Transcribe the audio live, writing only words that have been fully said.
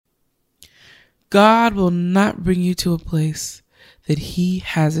God will not bring you to a place that He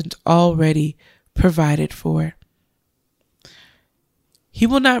hasn't already provided for. He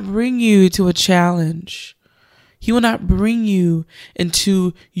will not bring you to a challenge. He will not bring you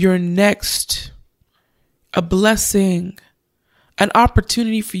into your next, a blessing, an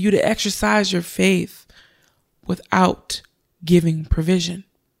opportunity for you to exercise your faith without giving provision.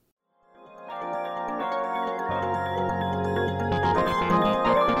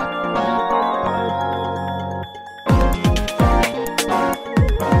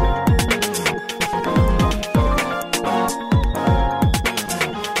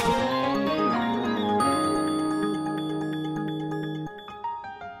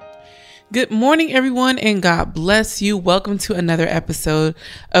 Good morning, everyone, and God bless you. Welcome to another episode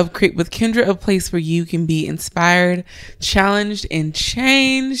of Create with Kendra, a place where you can be inspired, challenged, and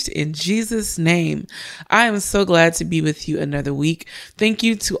changed in Jesus' name. I am so glad to be with you another week. Thank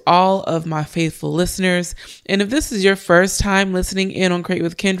you to all of my faithful listeners. And if this is your first time listening in on Create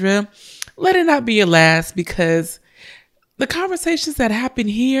with Kendra, let it not be your last, because the conversations that happen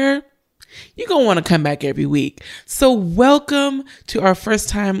here, you're going to want to come back every week. So welcome to our first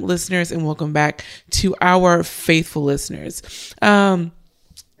time listeners, and welcome back to our faithful listeners.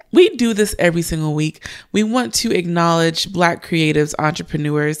 We do this every single week. We want to acknowledge Black creatives,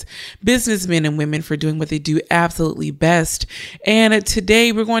 entrepreneurs, businessmen and women for doing what they do absolutely best. And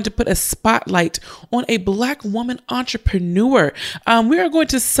today we're going to put a spotlight on a Black woman entrepreneur. We are going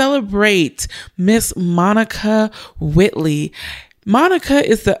to celebrate Miss Monica Whitley. Monica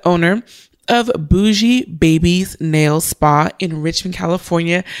is the owner of Bougie Babies Nail Spa in Richmond,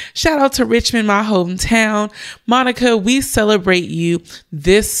 California. Shout out to Richmond, my hometown. Monica, we celebrate you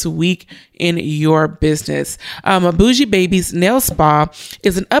this week in your business. Bougie Babies Nail Spa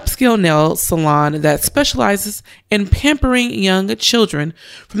is an upscale nail salon that specializes in pampering young children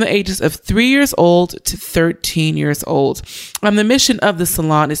from the ages of 3 years old to 13 years old. The mission of the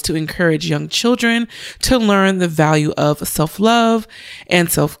salon is to encourage young children to learn the value of self-love and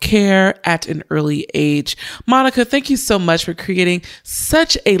self-care at an early age. Monica, thank you so much for creating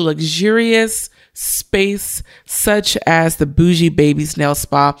such a luxurious space such as the Bougie Babies Nail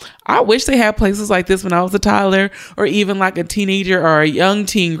Spa. I wish they had places like this when I was a toddler, or even like a teenager or a young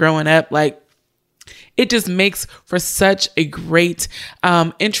teen growing up. It just makes for such a great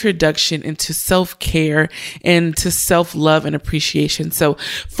introduction into self-care and to self-love and appreciation. So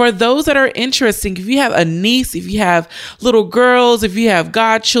for those that are interested, if you have a niece, if you have little girls, if you have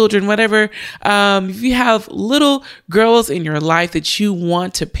godchildren, whatever, if you have little girls in your life that you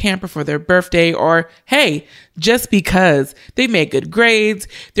want to pamper for their birthday, or hey, just because they made good grades,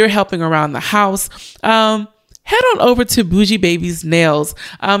 they're helping around the house, head on over to Bougie Babies Nails.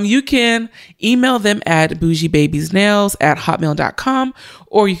 You can email them at bougiebabiesnails@hotmail.com,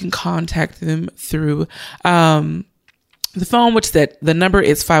 or you can contact them through the phone, which the number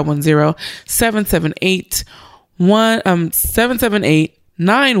is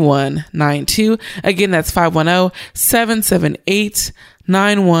 510-778-9192. Again, that's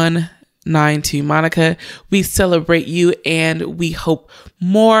 510-778-9192. Monica, we celebrate you, and we hope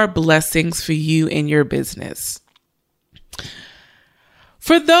more blessings for you and your business.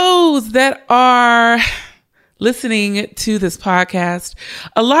 For those that are listening to this podcast,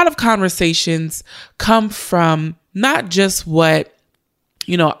 a lot of conversations come from not just what,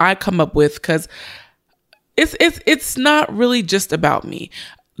 I come up with, because it's not really just about me.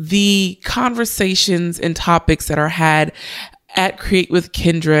 The conversations and topics that are had at Create with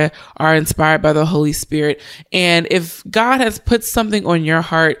Kendra are inspired by the Holy Spirit. And if God has put something on your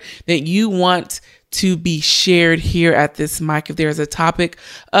heart that you want to be shared here at this mic, if there's a topic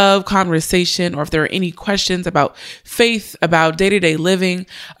of conversation, or if there are any questions about faith, about day-to-day living,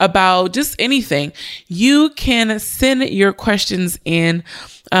 about just anything, you can send your questions in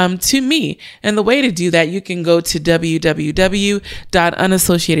to me. And the way to do that, you can go to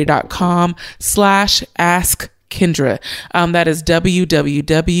www.unassociated.com/ask Kendra. That is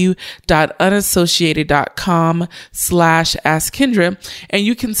www.unassociated.com/ask Kendra. And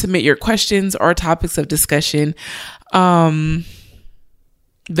you can submit your questions or topics of discussion there.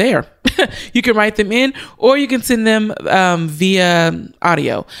 You can write them in, or you can send them via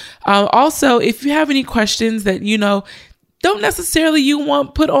audio. Also, if you have any questions that don't necessarily you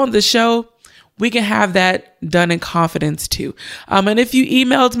want put on the show, we can have that done in confidence too. And if you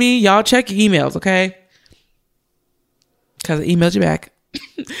emailed me, y'all check your emails, okay? Because I emailed you back.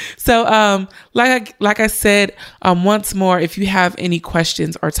 So, like I said, once more, if you have any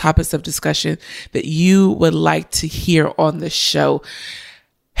questions or topics of discussion that you would like to hear on the show,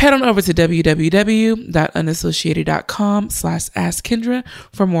 head on over to www.unassociated.com/ask Kendra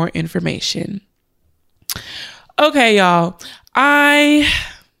for more information. Okay, y'all. I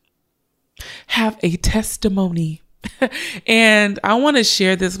have a testimony. And I want to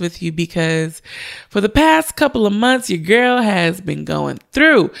share this with you because for the past couple of months, your girl has been going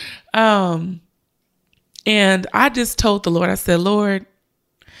through. And I just told the Lord, I said, Lord,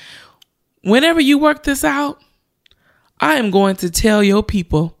 whenever you work this out, I am going to tell your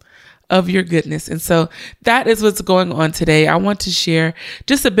people of your goodness. And so that is what's going on today. I want to share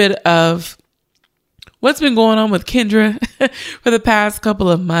just a bit of what's been going on with Kendra for the past couple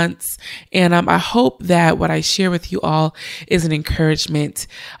of months. And I hope that what I share with you all is an encouragement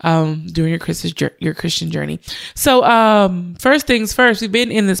during your Christian journey. So first things first, we've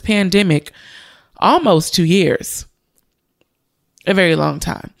been in this pandemic almost 2 years, a very long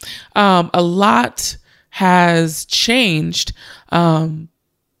time. A lot has changed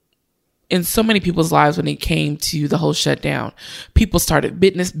in so many people's lives when it came to the whole shutdown. People started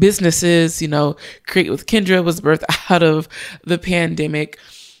businesses, Create with Kendra was birthed out of the pandemic.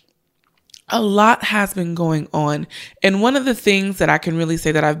 A lot has been going on. And one of the things that I can really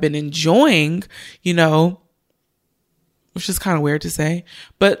say that I've been enjoying, which is kind of weird to say,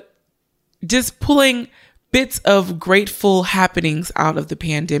 but just pulling bits of grateful happenings out of the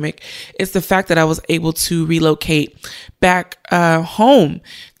pandemic is the fact that I was able to relocate back home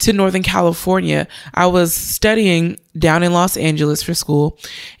to Northern California. I was studying down in Los Angeles for school,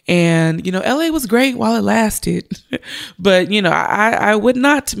 and LA was great while it lasted, but I would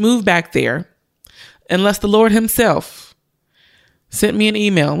not move back there unless the Lord himself sent me an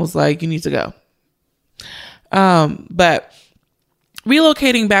email and was like, you need to go. But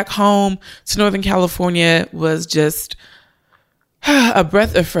relocating back home to Northern California was just a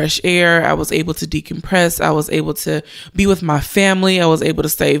breath of fresh air. I was able to decompress. I was able to be with my family. I was able to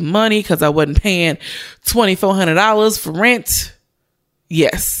save money because I wasn't paying $2,400 for rent.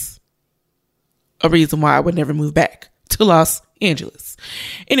 Yes. A reason why I would never move back to Los Angeles.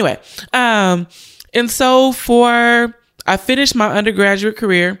 Anyway, and so I finished my undergraduate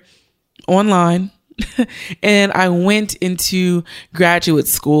career online. And I went into graduate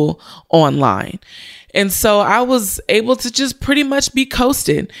school online. And so I was able to just pretty much be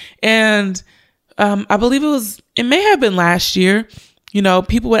coasting. And I believe it may have been last year,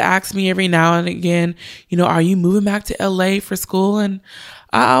 people would ask me every now and again, are you moving back to LA for school? And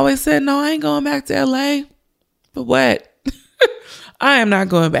I always said, no, I ain't going back to LA. But what? I am not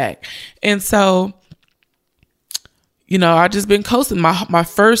going back. And so, I just been coasting. My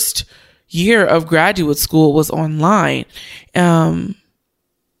first year of graduate school was online.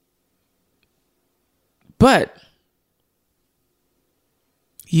 But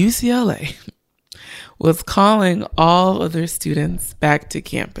UCLA was calling all of their students back to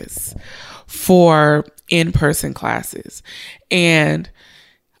campus for in-person classes. And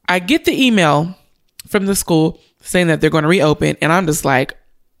I get the email from the school saying that they're going to reopen. And I'm just like,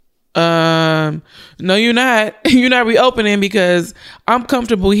 no, you're not. You're not reopening because I'm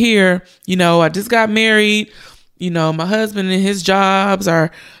comfortable here. I just got married. My husband and his jobs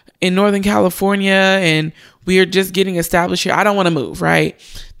are in Northern California and we are just getting established here. I don't want to move, right?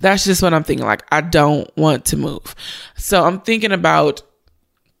 That's just what I'm thinking. Like, I don't want to move. So I'm thinking about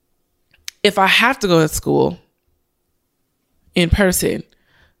if I have to go to school in person,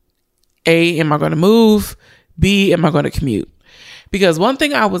 A, am I going to move? B, am I going to commute? Because one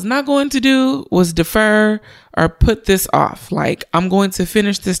thing I was not going to do was defer or put this off. Like, I'm going to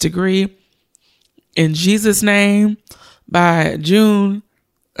finish this degree in Jesus' name by June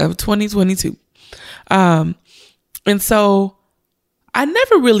of 2022. And so I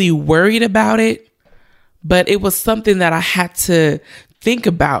never really worried about it, but it was something that I had to think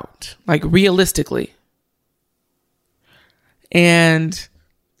about, like, realistically. And,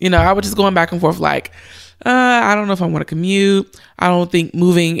 I was just going back and forth like, I don't know if I want to commute. I don't think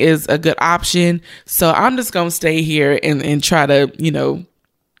moving is a good option. So I'm just going to stay here and try to,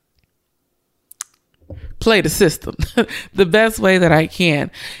 play the system the best way that I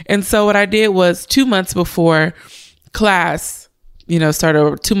can. And so what I did was 2 months before class,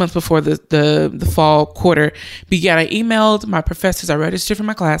 started 2 months before the fall quarter began, I emailed my professors. I registered for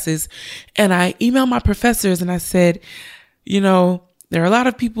my classes and I emailed my professors and I said, there are a lot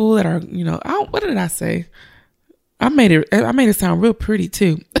of people that are, what did I say? I made it sound real pretty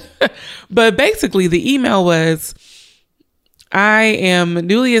too. But basically the email was, I'm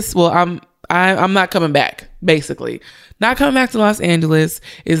not coming back, basically. Not coming back to Los Angeles.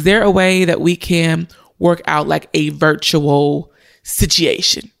 Is there a way that we can work out like a virtual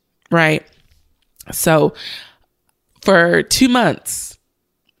situation? Right? So for 2 months,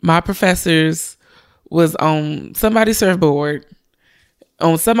 my professors was on somebody's surfboard,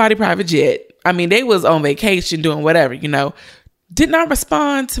 on somebody's private jet, I mean, they was on vacation doing whatever, did not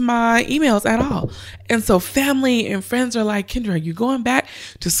respond to my emails at all. And so family and friends are like, Kendra, you going back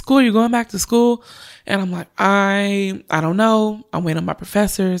to school? You're going back to school? And I'm like, I don't know. I'm waiting on my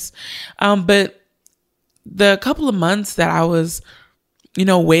professors. But the couple of months that I was,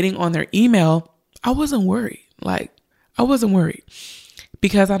 waiting on their email, I wasn't worried. Like, I wasn't worried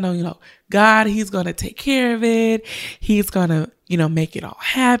because I know, God, he's going to take care of it. He's going to, make it all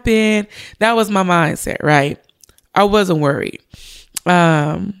happen. That was my mindset, right? I wasn't worried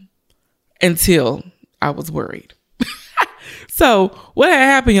until I was worried. So what had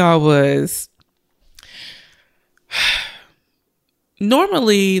happened, y'all, was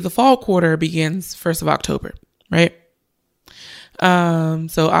normally the fall quarter begins 1st of October, right?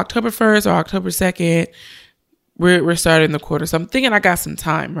 So October 1st or October 2nd, we're starting the quarter. So I'm thinking I got some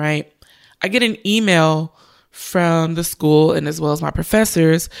time, right? I get an email from the school and as well as my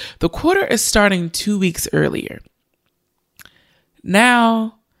professors. The quarter is starting 2 weeks earlier.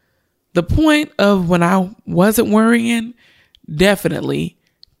 Now, the point of when I wasn't worrying definitely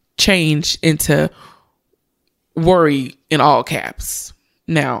changed into worry in all caps.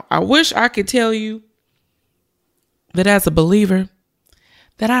 Now, I wish I could tell you that as a believer,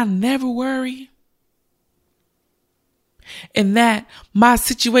 that I never worry and that my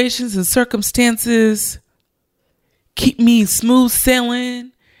situations and circumstances keep me smooth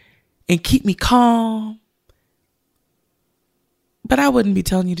sailing and keep me calm. But I wouldn't be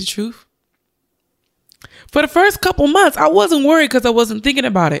telling you the truth. For the first couple months, I wasn't worried because I wasn't thinking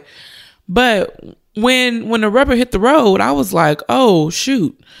about it. But when the rubber hit the road, I was like, oh,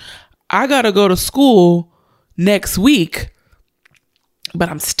 shoot, I got to go to school next week, but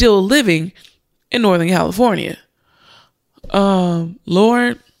I'm still living in Northern California.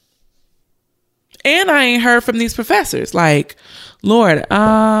 Lord. And I ain't heard from these professors. Like, Lord,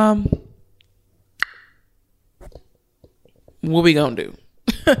 what we gonna do?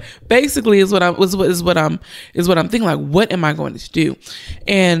 Basically is what I'm thinking. Like, what am I going to do?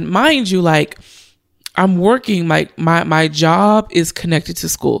 And mind you, like, I'm working, like my job is connected to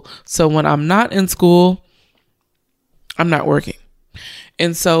school. So when I'm not in school, I'm not working.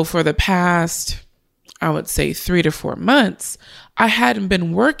 And so for the past, I would say 3 to 4 months, I hadn't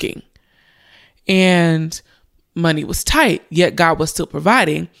been working and money was tight, yet God was still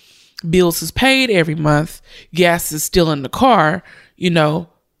providing. Bills is paid every month. Gas is still in the car,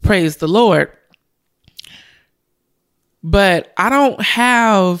 praise the Lord. But I don't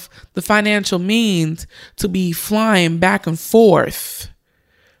have the financial means to be flying back and forth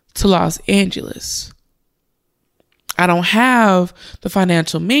to Los Angeles. I don't have the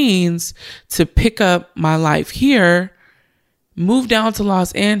financial means to pick up my life here, move down to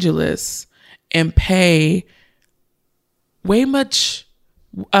Los Angeles, and pay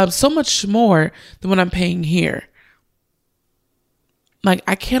so much more than what I'm paying here. Like,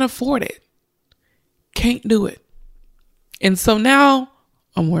 I can't afford it. Can't do it. And so now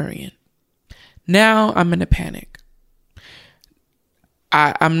I'm worrying. Now I'm in a panic.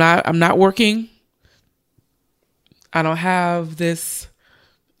 I'm not working. I don't have this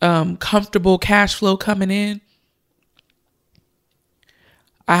comfortable cash flow coming in.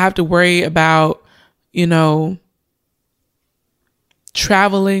 I have to worry about,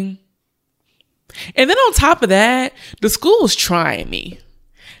 traveling. And then on top of that, the school was trying me.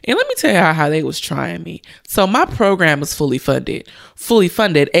 And let me tell you how they was trying me. So my program was fully funded,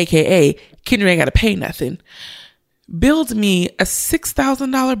 aka Kendra ain't got to pay nothing. Billed me a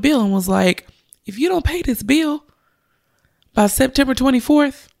 $6,000 bill and was like, if you don't pay this bill by September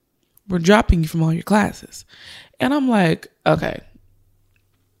 24th, we're dropping you from all your classes. And I'm like, okay.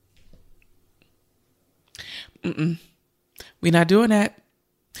 We're not doing that.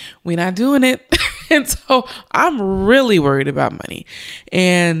 We're not doing it. And so I'm really worried about money.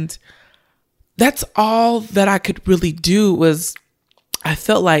 And that's all that I could really do was, I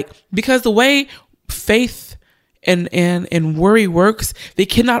felt like, because the way faith and worry works, they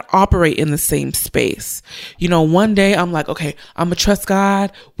cannot operate in the same space. One day I'm like, okay, I'm gonna trust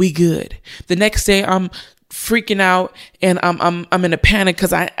God. We good. The next day I'm freaking out and I'm in a panic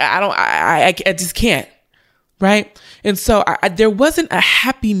because I just can't. Right. And so there wasn't a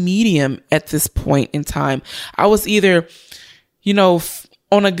happy medium at this point in time. I was either,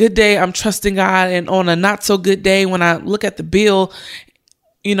 on a good day, I'm trusting God. And on a not so good day, when I look at the bill,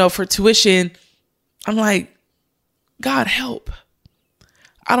 for tuition, I'm like, God, help.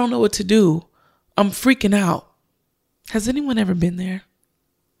 I don't know what to do. I'm freaking out. Has anyone ever been there?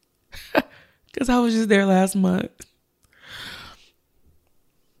 Because I was just there last month.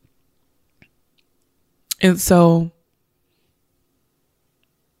 And so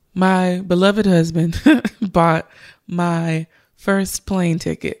my beloved husband bought my first plane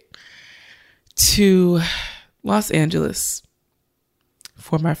ticket to Los Angeles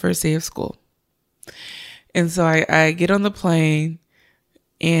for my first day of school. And so I get on the plane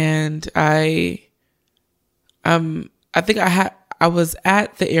and I think I was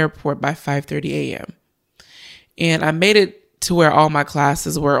at the airport by 5:30 a.m. and I made it to where all my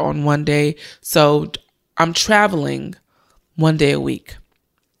classes were on one day. So I'm traveling one day a week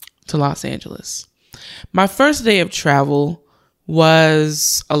to Los Angeles. My first day of travel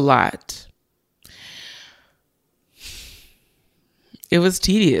was a lot. It was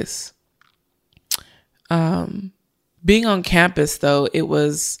tedious. Being on campus though, it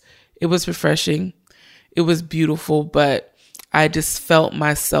was refreshing. It was beautiful, but I just felt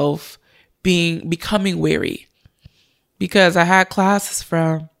myself becoming weary because I had classes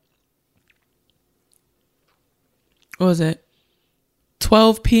from, what was it,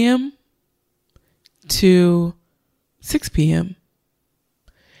 12 p.m. to 6 p.m.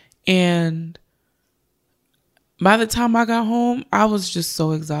 And by the time I got home, I was just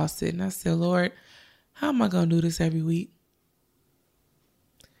so exhausted. And I said, Lord, how am I going to do this every week?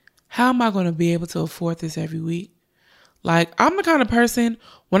 How am I going to be able to afford this every week? Like, I'm the kind of person,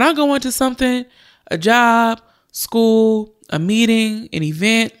 when I go into something, a job, school, a meeting, an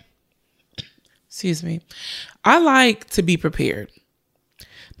event, excuse me, I like to be prepared.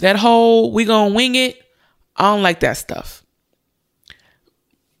 That whole, we gonna wing it, I don't like that stuff.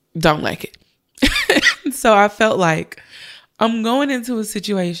 Don't like it. So I felt like I'm going into a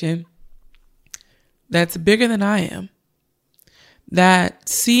situation that's bigger than I am, that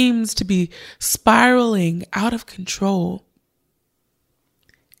seems to be spiraling out of control,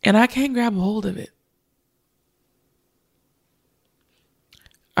 and I can't grab a hold of it.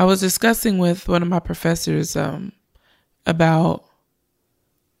 I was discussing with one of my professors about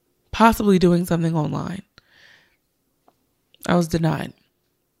possibly doing something online. I was denied.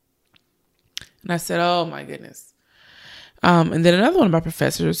 And I said, oh my goodness. And then another one of my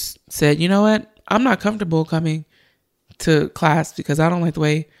professors said, you know what? I'm not comfortable coming to class because I don't like the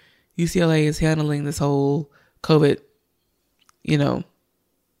way UCLA is handling this whole COVID,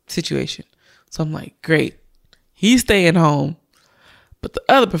 situation. So I'm like, great. He's staying home. But the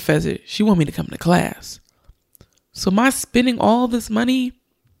other professor, she want me to come to class. So am I spending all this money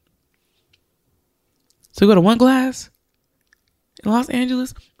to go to one class in Los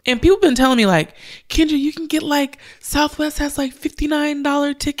Angeles? And people been telling me like, Kendra, you can get like Southwest has like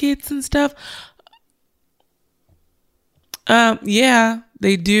 $59 tickets and stuff. Yeah,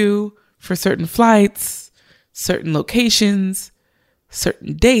 they do for certain flights, certain locations,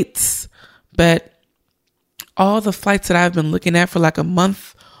 certain dates. But all the flights that I've been looking at for like a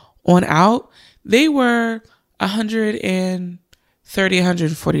month on out, they were $130,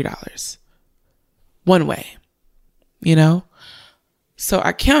 $140 one way, So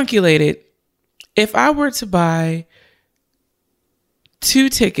I calculated if I were to buy 2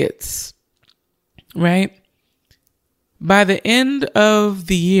 tickets, right? By the end of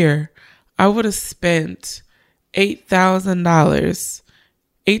the year, I would have spent $8,000,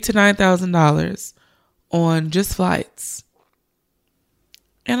 $8,000 to $9,000 on just flights.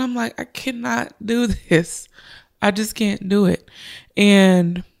 And I'm like, I cannot do this. I just can't do it.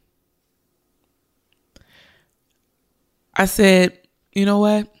 And I said, you know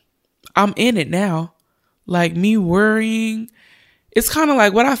what? I'm in it now. Like, me worrying. It's kind of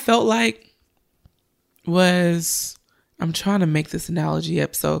like what I felt like was, I'm trying to make this analogy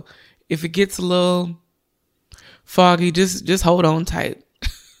up. So if it gets a little foggy, just hold on tight.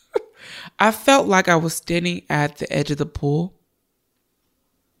 I felt like I was standing at the edge of the pool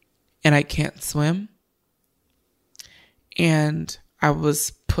and I can't swim. And I was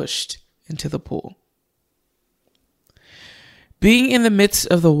pushed into the pool. Being in the midst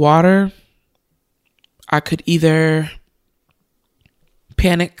of the water, I could either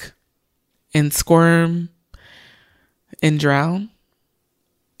panic and squirm and drown,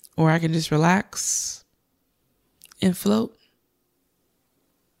 or I can just relax and float.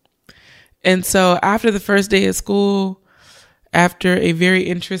 And so after the first day of school, after a very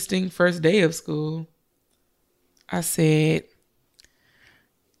interesting first day of school, I said,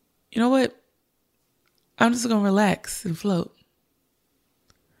 you know what? I'm just going to relax and float.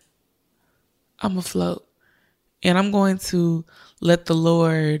 I'm going to float. And I'm going to let the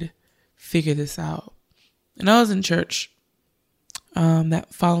Lord figure this out. And I was in church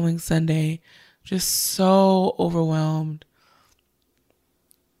that following Sunday, just so overwhelmed.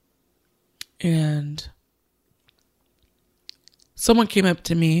 And someone came up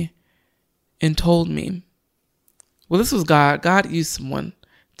to me and told me, well, this was God. God used someone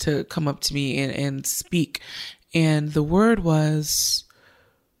to come up to me and speak. And the word was,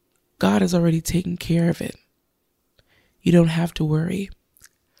 God has already taken care of it. You don't have to worry.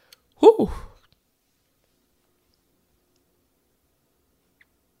 Whew.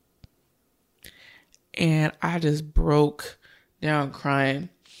 And I just broke down crying.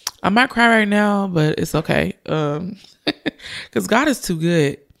 I might cry right now, but it's okay. Because God is too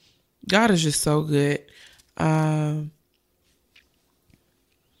good. God is just so good. And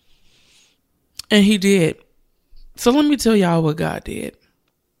he did. So let me tell y'all what God did.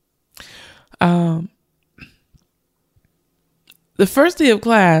 The first day of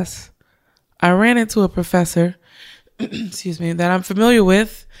class, I ran into a professor, excuse me, that I'm familiar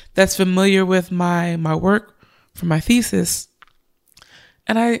with, that's familiar with my work for my thesis.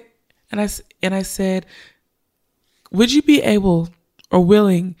 And I said, would you be able or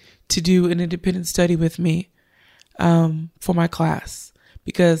willing to do an independent study with me for my class?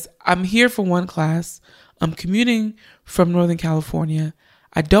 Because I'm here for one class. I'm commuting from Northern California.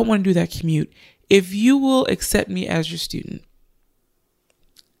 I don't want to do that commute. If you will accept me as your student,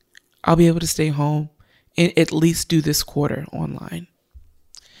 I'll be able to stay home and at least do this quarter online.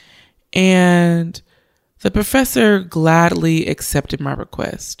 And the professor gladly accepted my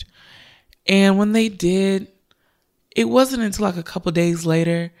request. And when they did, it wasn't until like a couple days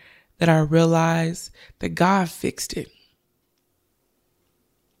later that I realized that God fixed it.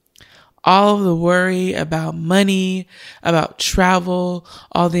 All of the worry about money, about travel,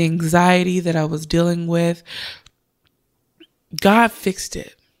 all the anxiety that I was dealing with, God fixed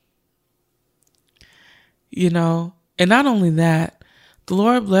it. You know, and not only that, the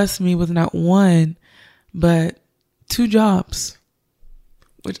Lord blessed me with not one, but 2 jobs,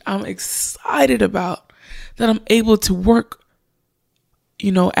 which I'm excited about, that I'm able to work,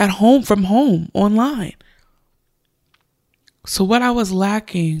 you know, at home, from home, online. So what I was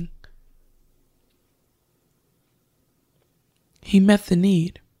lacking, he met the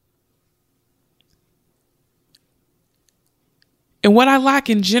need. And what I lack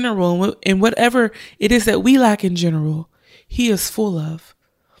in general, and whatever it is that we lack in general, he is full of.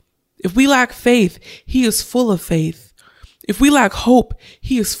 If we lack faith, he is full of faith. If we lack hope,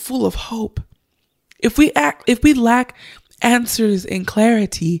 he is full of hope. If we lack answers and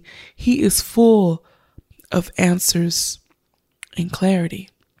clarity, he is full of answers and clarity.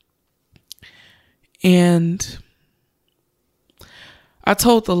 And I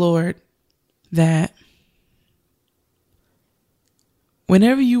told the Lord that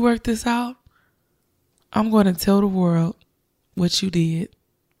whenever you work this out, I'm going to tell the world what you did.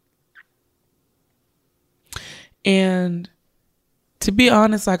 And to be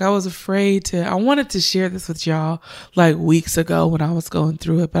honest, like I wanted to share this with y'all like weeks ago when I was going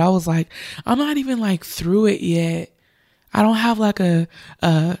through it, but I was like, I'm not even like through it yet. I don't have like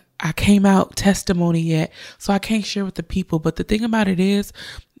I came out testimony yet, so I can't share with the people. But the thing about it is,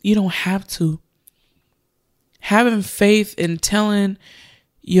 you don't have to. Having faith and telling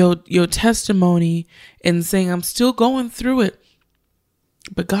your testimony and saying, I'm still going through it,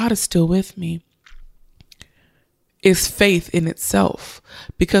 but God is still with me, is faith in itself.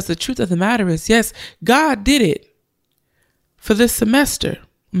 Because the truth of the matter is, yes, God did it for this semester.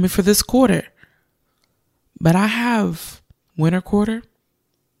 For this quarter. But I have winter quarter.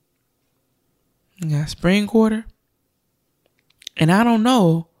 I got spring quarter. And I don't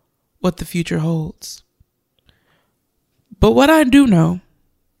know what the future holds. But what I do know,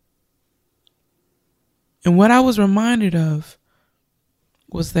 and what I was reminded of,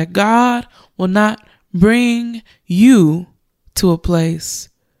 was that God will not bring you to a place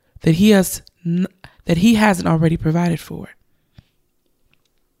that he hasn't already provided for.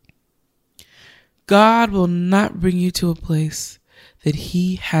 God will not bring you to a place that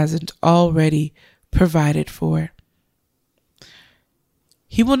he hasn't already provided for.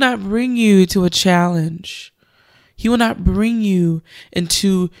 He will not bring you to a challenge. He will not bring you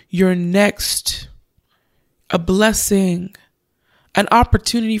into your next, a blessing, an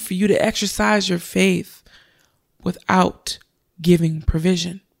opportunity for you to exercise your faith without giving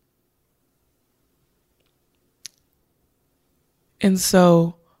provision. And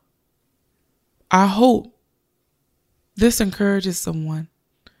so I hope this encourages someone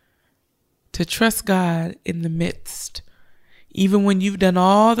to trust God in the midst, even when you've done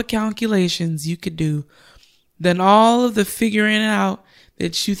all the calculations you could do, done all of the figuring out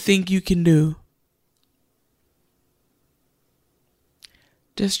that you think you can do.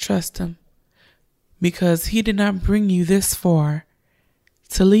 Just trust him, because he did not bring you this far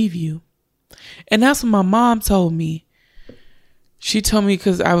to leave you. And that's what my mom told me. She told me,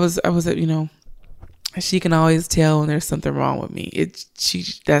 because I was at, she can always tell when there's something wrong with me.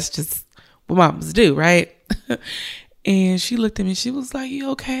 That's just what mamas do, right? And she looked at me, she was like, "You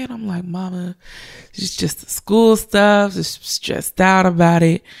okay?" And I'm like, "Mama, it's just the school stuff, just stressed out about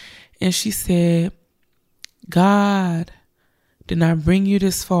it." And she said, "God did not bring you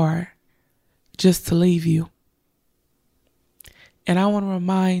this far just to leave you. And I want to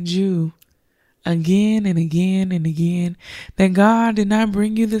remind you again and again and again that God did not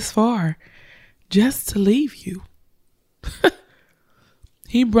bring you this far just to leave you.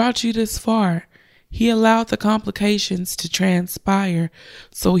 He brought you this far. He allowed the complications to transpire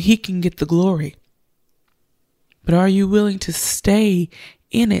so he can get the glory. But are you willing to stay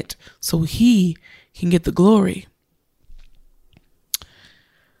in it so he can get the glory?"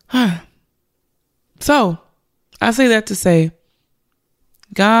 So I say that to say,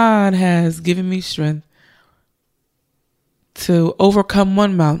 God has given me strength to overcome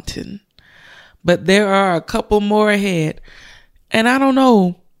one mountain, but there are a couple more ahead, and I don't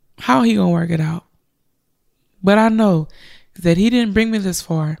know how he gonna work it out. But I know that he didn't bring me this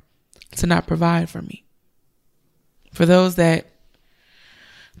far to not provide for me. For those that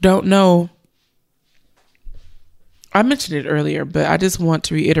don't know, I mentioned it earlier, but I just want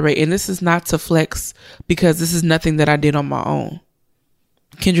to reiterate, and this is not to flex because this is nothing that I did on my own.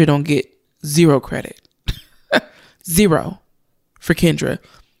 Kendra don't get 0 credit. 0 for Kendra.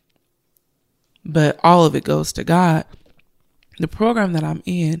 But all of it goes to God. The program that I'm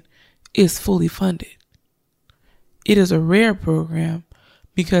in is fully funded. It is a rare program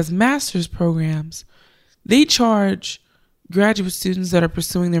because master's programs, they charge graduate students that are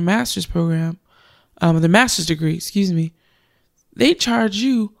pursuing their master's program, their master's degree, they charge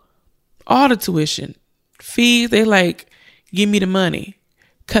you all the tuition fees. They like, give me the money,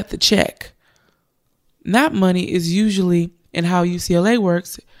 cut the check. And that money is usually, in how UCLA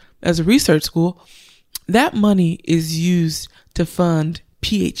works as a research school, that money is used to fund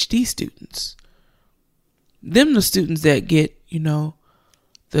PhD students. Them the students that get,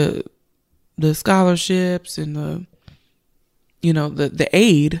 the scholarships and the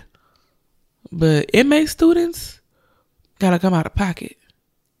aid. But MA students gotta come out of pocket.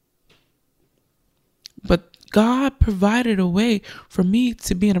 But God provided a way for me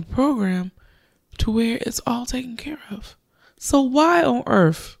to be in a program to where it's all taken care of. So why on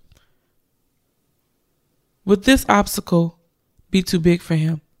earth would this obstacle be too big for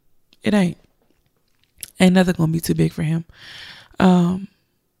him? It ain't. Ain't nothing gonna be too big for him. And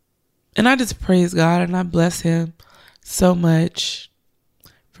I just praise God and I bless him so much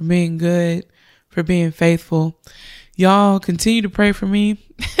for being good, for being faithful. Y'all continue to pray for me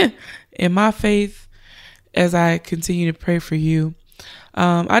in my faith as I continue to pray for you.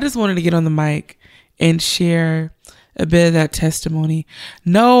 I just wanted to get on the mic and share a bit of that testimony.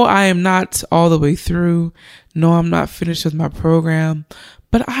 No, I am not all the way through. No, I'm not finished with my program,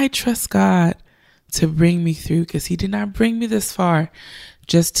 but I trust God to bring me through because he did not bring me this far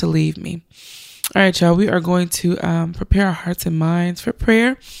just to leave me. All right, y'all, we are going to prepare our hearts and minds for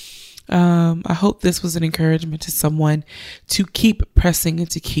prayer. I hope this was an encouragement to someone to keep pressing and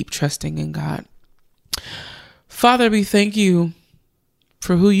to keep trusting in God. Father, we thank you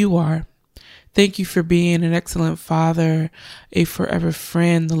for who you are. Thank you for being an excellent father, a forever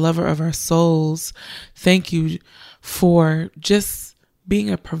friend, the lover of our souls. Thank you for just being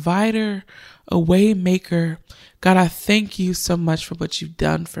a provider, a way maker. God, I thank you so much for what you've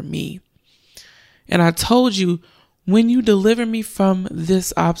done for me. And I told you, when you deliver me from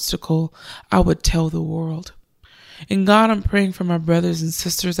this obstacle, I would tell the world. And God, I'm praying for my brothers and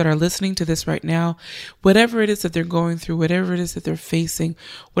sisters that are listening to this right now. Whatever it is that they're going through, whatever it is that they're facing,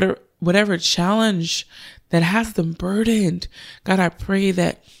 whatever challenge that has them burdened, God, I pray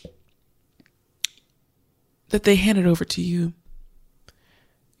that they hand it over to you.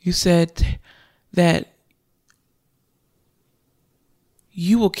 You said that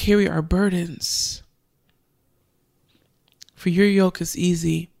you will carry our burdens. For your yoke is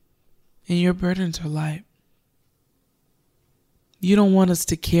easy and your burdens are light. You don't want us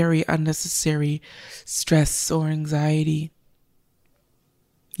to carry unnecessary stress or anxiety.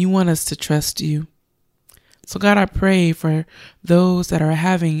 You want us to trust you. So God, I pray for those that are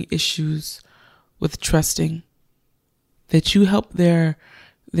having issues with trusting, that you help their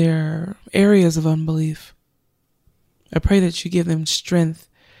areas of unbelief. I pray that you give them strength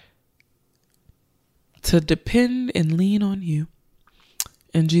to depend and lean on you.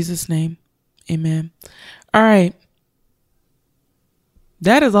 In Jesus' name, amen. All right.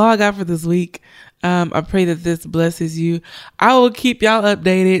 That is all I got for this week. I pray that this blesses you. I will keep y'all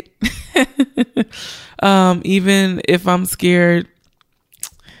updated. Even if I'm scared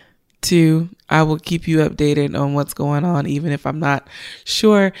 2, I will keep you updated on what's going on, even if I'm not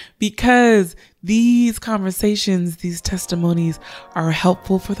sure, because these conversations, these testimonies are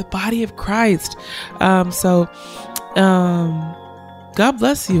helpful for the body of Christ. So God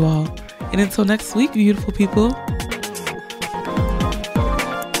bless you all. And until next week, beautiful people.